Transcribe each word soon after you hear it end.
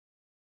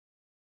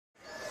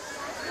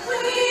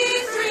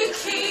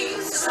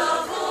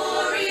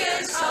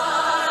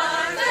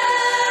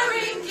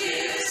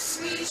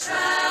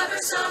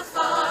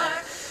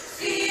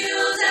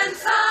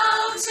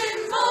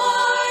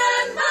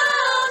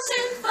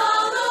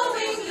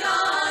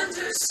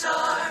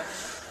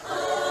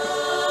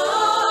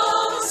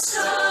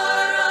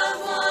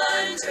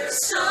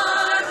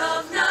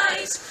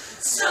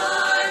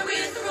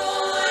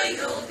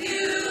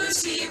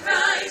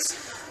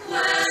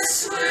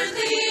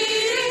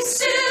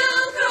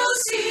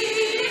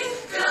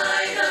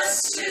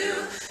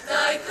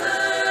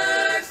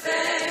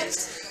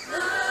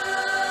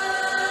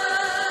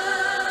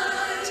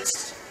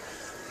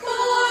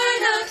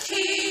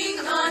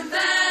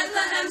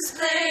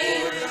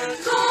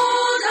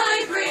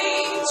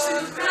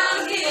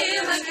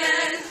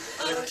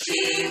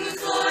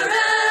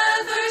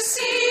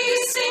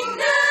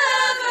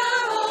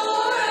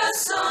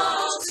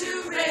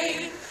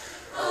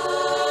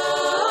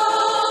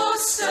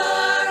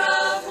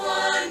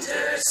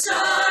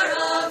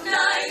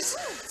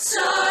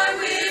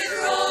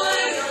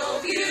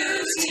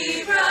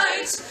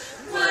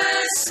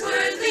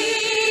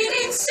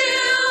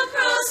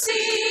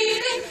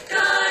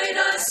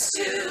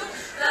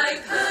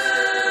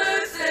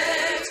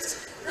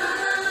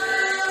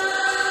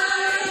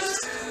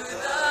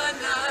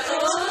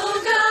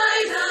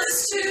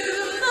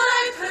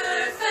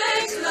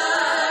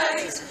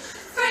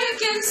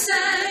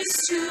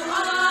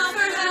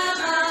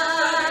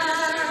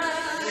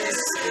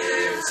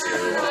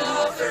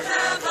offer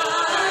have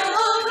I.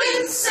 Oh,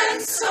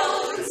 incense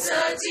stones,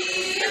 a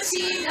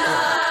deity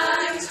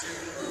night.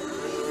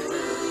 Ooh,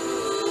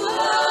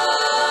 oh,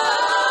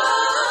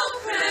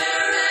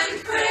 prayer and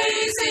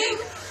praising,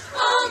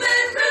 all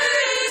men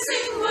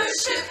raising,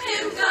 worship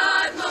him,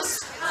 God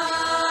most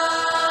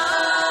high.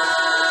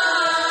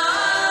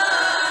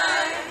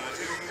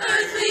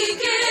 Earthly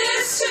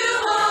gifts to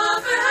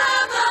offer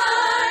have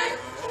I.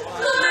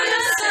 Lord,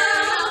 as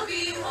thou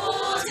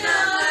behold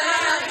now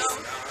lies,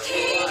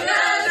 King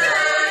and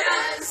bread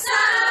and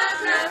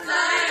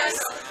sacrifice.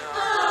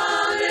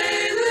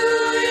 Hallelujah,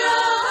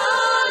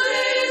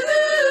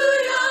 hallelujah,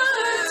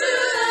 earth to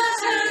the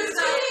tens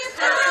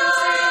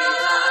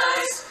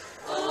rise.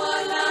 Oh,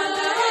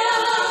 Alleluia,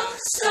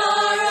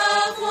 star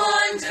of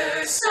wonder,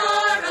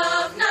 star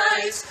of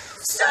night,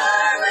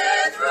 star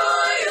with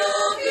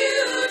royal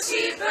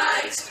beauty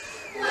bright.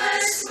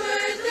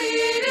 Westward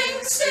leading,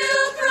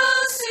 still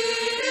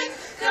proceeding,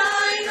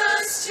 guide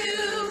us to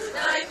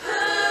thy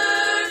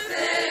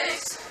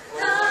perfect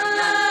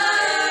light.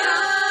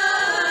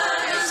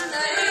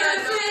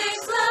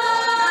 Perfect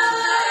light.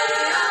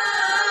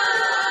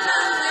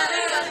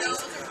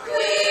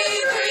 We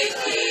three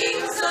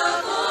kings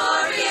of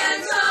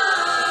Orient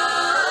are.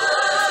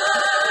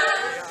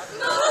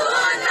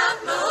 Moana,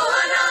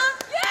 Moana.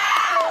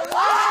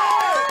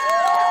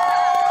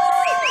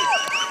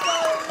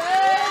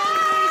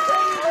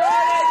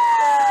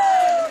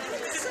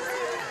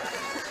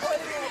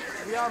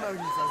 We all know he's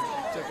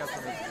check out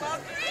the Well,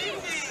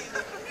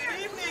 good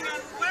evening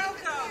and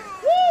welcome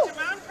to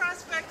Mount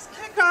Prospect's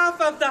kickoff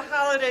of the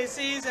holiday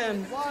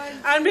season.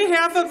 On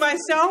behalf of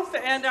myself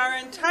and our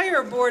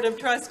entire Board of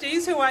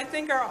Trustees, who I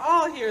think are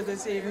all here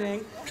this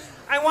evening,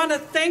 I want to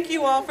thank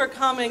you all for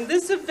coming.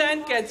 This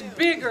event gets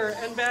bigger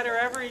and better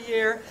every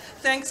year,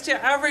 thanks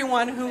to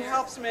everyone who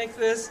helps make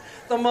this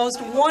the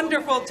most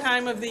wonderful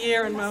time of the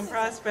year in Mount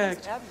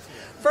Prospect.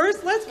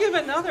 First, let's give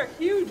another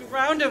huge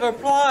round of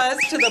applause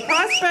to the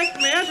Prospect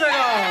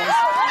Madrigals.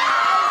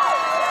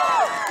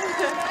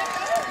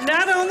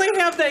 Not only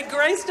have they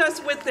graced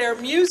us with their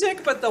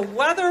music, but the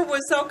weather was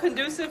so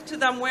conducive to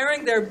them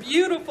wearing their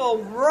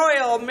beautiful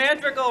royal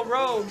madrigal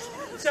robes.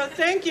 So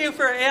thank you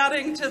for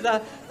adding to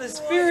the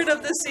spirit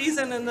of the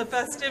season and the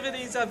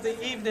festivities of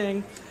the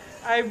evening.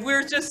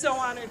 We're just so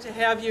honored to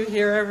have you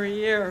here every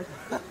year.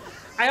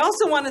 I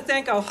also want to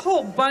thank a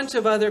whole bunch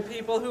of other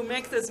people who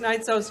make this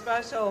night so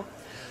special.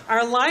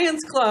 Our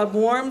Lions Club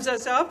warms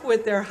us up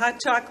with their hot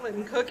chocolate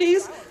and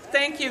cookies.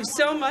 Thank you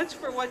so much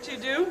for what you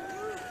do.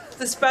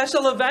 The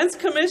Special Events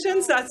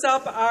Commission sets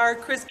up our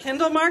Chris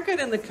Kindle Market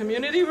in the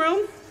community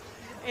room.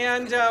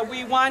 And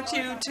we want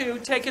you to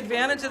take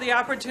advantage of the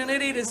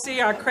opportunity to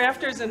see our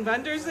crafters and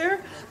vendors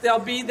there. They'll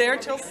be there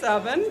till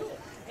 7.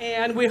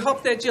 And we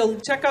hope that you'll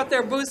check out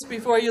their booths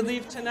before you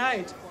leave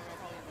tonight.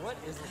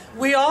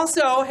 We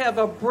also have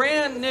a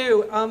brand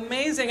new,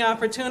 amazing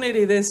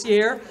opportunity this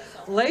year.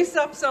 Lace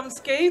up some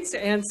skates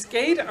and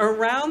skate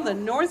around the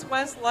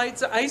Northwest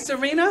Lights Ice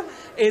Arena.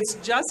 It's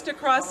just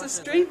across the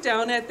street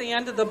down at the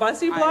end of the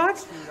Bussy Block.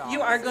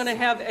 You are going to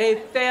have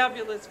a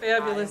fabulous,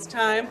 fabulous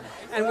time.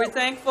 And we're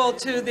thankful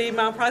to the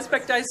Mount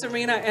Prospect Ice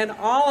Arena and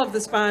all of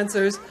the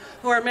sponsors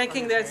who are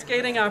making that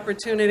skating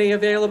opportunity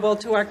available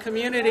to our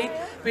community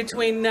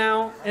between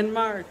now and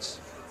March.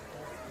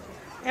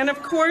 And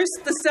of course,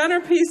 the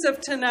centerpiece of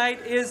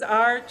tonight is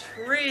our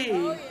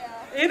tree.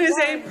 It is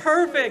a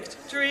perfect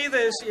tree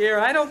this year.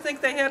 I don't think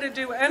they had to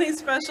do any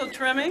special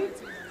trimming.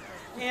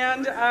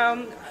 And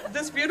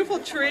this beautiful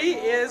tree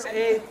is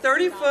a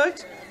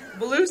 30-foot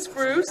blue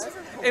spruce.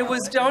 It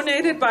was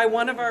donated by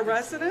one of our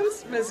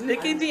residents, Ms.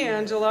 Nikki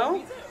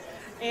D'Angelo.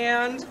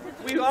 And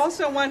we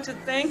also want to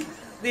thank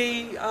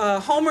the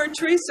Homer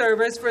Tree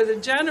Service for the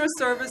generous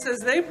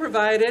services they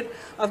provided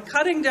of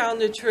cutting down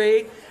the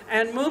tree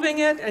and moving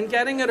it and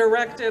getting it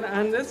erected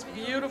on this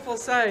beautiful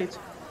site.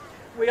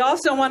 We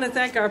also want to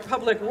thank our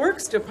Public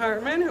Works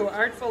Department, who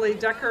artfully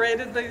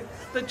decorated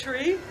the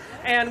tree.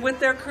 And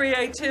with their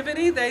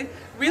creativity, they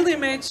really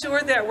made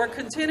sure that we're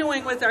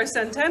continuing with our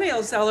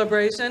centennial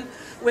celebration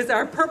with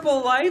our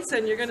purple lights,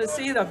 and you're going to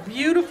see the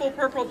beautiful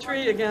purple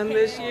tree again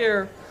this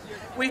year.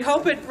 We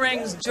hope it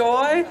brings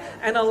joy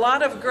and a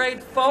lot of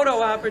great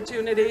photo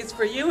opportunities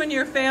for you and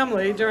your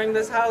family during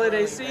this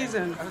holiday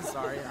season.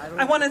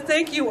 I want to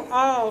thank you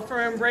all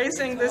for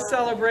embracing this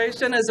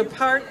celebration as a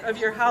part of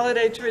your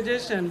holiday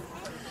tradition.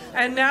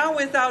 And now,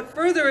 without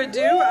further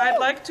ado, I'd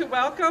like to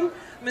welcome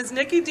Ms.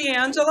 Nikki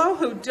D'Angelo,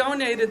 who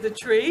donated the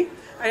tree.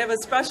 I have a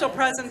special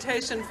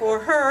presentation for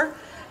her,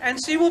 and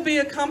she will be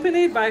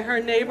accompanied by her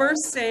neighbor,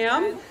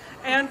 Sam,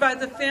 and by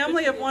the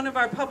family of one of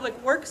our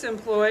Public Works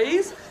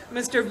employees,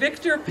 Mr.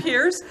 Victor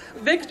Pierce.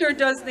 Victor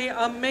does the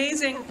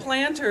amazing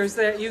planters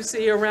that you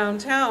see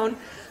around town.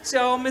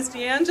 So, Ms.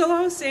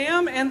 D'Angelo,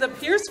 Sam, and the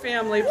Pierce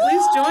family,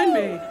 please join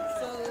me.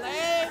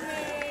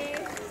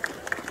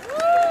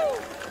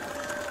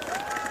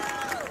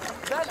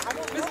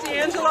 Ms.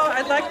 D'Angelo,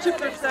 I'd like to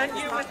present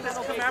you with this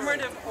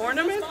commemorative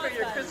ornament for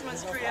your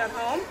Christmas tree at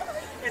home.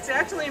 It's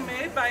actually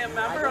made by a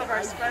member of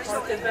our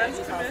Special Events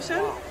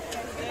Commission,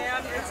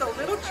 And it's a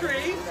little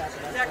tree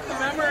that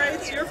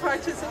commemorates your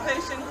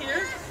participation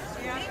here,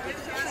 and it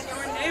has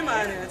your name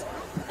on it.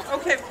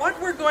 Okay, what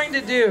we're going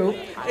to do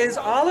is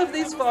all of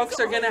these folks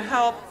are going to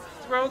help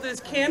throw this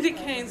candy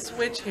cane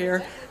switch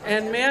here,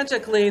 and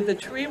magically the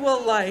tree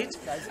will light,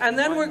 and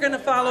then we're going to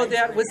follow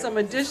that with some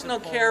additional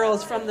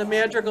carols from the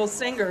Madrigal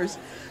Singers.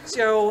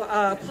 So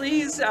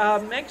please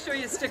make sure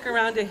you stick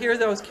around to hear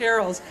those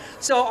carols.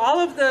 So all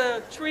of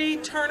the tree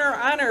turner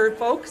honor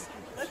folks,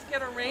 let's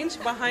get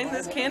arranged behind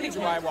this candy cane.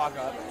 Do I walk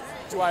up?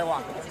 Do I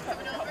walk up?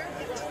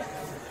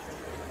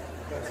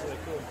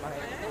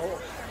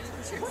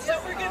 So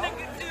we're going to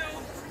do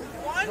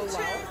 1, 2,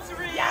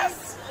 3,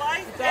 yes!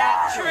 Light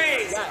that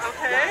tree,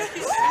 okay?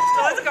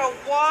 So let's go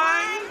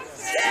 1,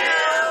 2,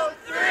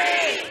 3,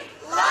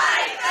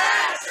 light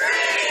that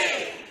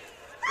tree!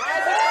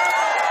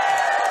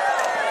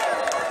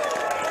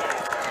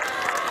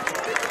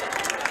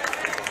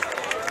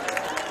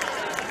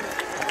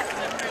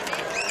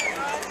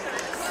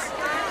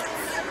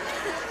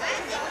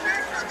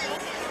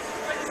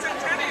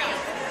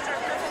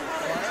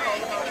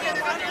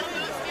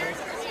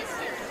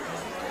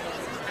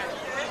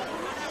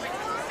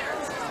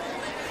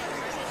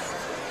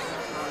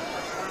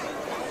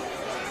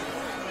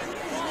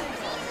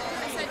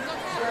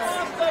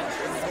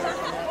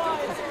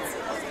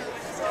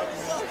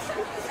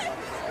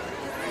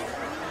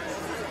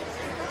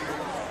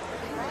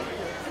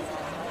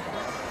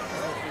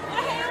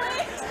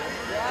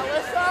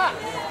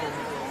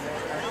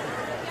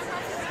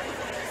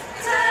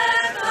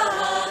 Deck the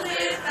hall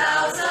with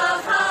boughs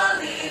of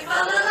holly, fa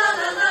la la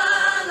la la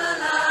la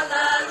la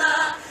la la.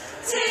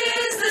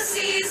 'Tis the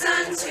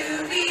season to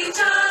be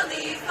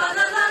jolly, fa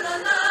la la la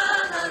la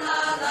la la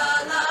la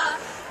la.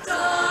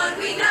 Don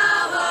we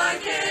now our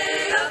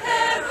gay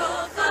apparel,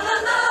 fa la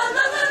la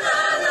la la la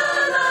la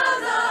la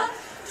la.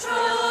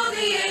 Troll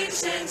the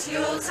ancient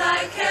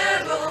Yuletide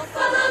carol,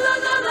 fa la la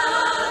la la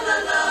la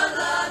la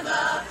la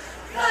la.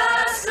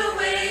 Cast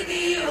away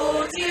the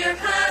old year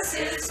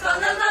passes, fa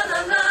la la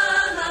la la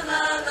la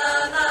la la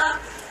la.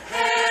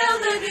 Hail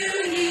the new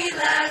ye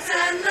lads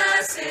and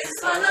lasses,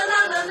 fa la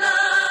la la la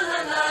la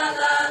la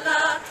la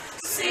la.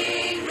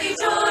 Sing we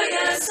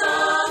joyous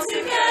all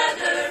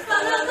together, fa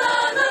la la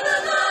la la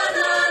la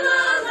la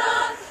la la.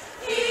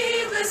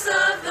 Heedless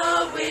of the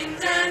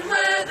wind and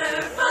weather,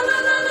 fa la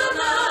la la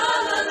la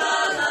la la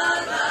la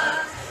la.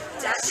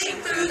 Dashing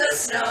through the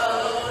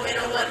snow in a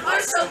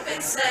one-horse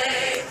open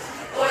sleigh,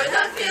 o'er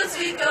the fields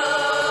we go,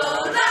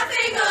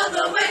 laughing all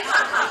the way,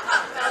 ha ha ha,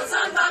 bells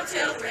on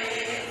bobtail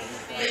ring,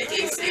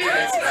 making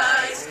spirits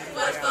bright.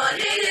 What fun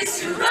it is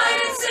to ride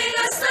and sing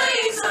a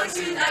sleighing song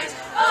tonight.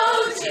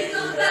 Oh,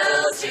 jingle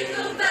bells,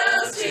 jingle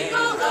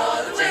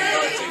all the way.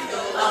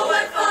 Oh,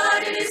 what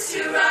fun it is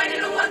to ride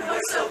in a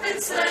one-horse open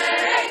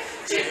sleigh.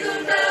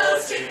 Jingle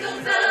bells,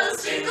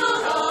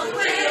 jingle all the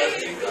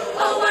way.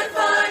 Oh, what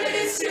fun it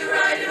is to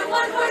ride in a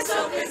one-horse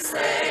open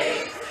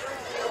sleigh.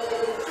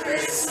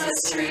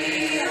 Christmas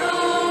tree,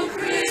 oh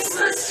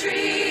Christmas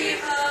tree,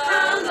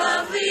 how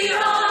lovely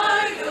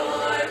are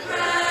your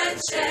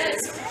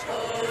branches.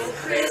 Oh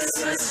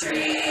Christmas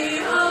tree,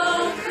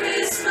 how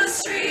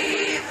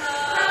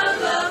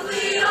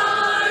lovely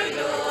are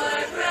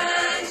your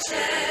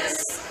branches.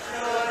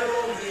 Not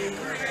only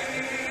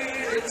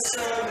green in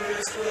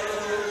summer's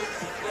glow,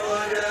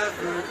 but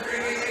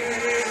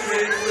evergreen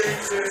in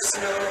winter's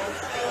snow.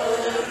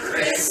 Oh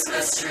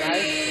Christmas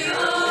tree,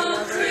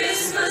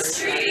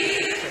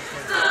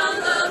 how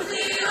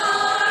lovely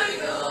are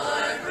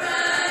your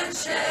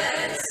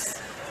branches.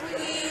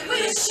 We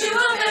wish you a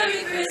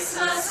Merry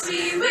Christmas,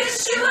 we wish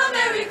you a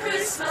Merry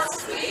Christmas,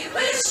 we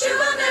wish you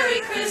a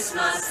Merry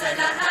Christmas and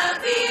a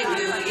Happy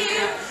New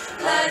Year.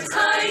 Glad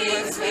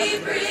tidings we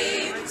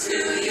bring to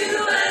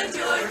you and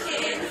your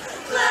kin,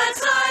 glad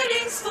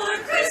tidings for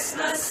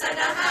Christmas and a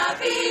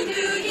Happy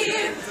New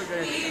Year.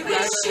 We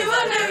wish you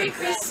a Merry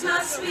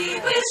Christmas, we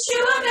wish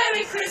you a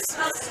Merry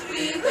Christmas,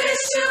 we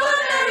wish you a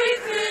Merry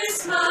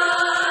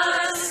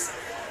Christmas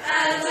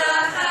and a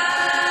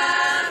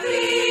Happy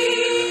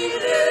New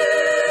Year.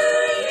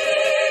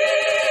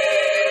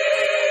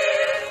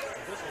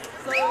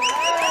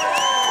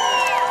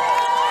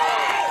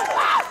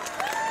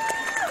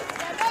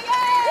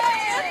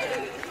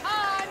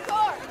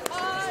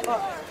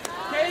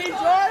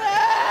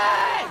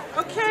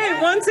 Okay,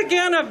 once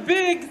again, a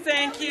big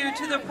thank you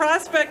to the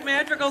Prospect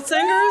Madrigal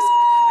Singers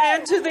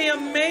and to the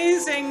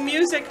amazing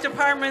music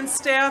department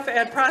staff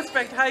at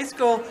Prospect High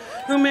School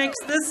who makes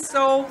this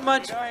so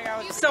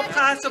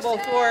possible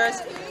for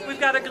us. We've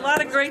got a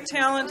lot of great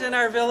talent in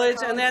our village,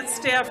 and that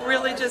staff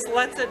really just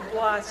lets it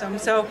blossom.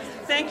 So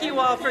thank you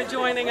all for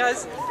joining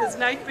us this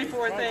night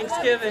before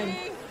Thanksgiving.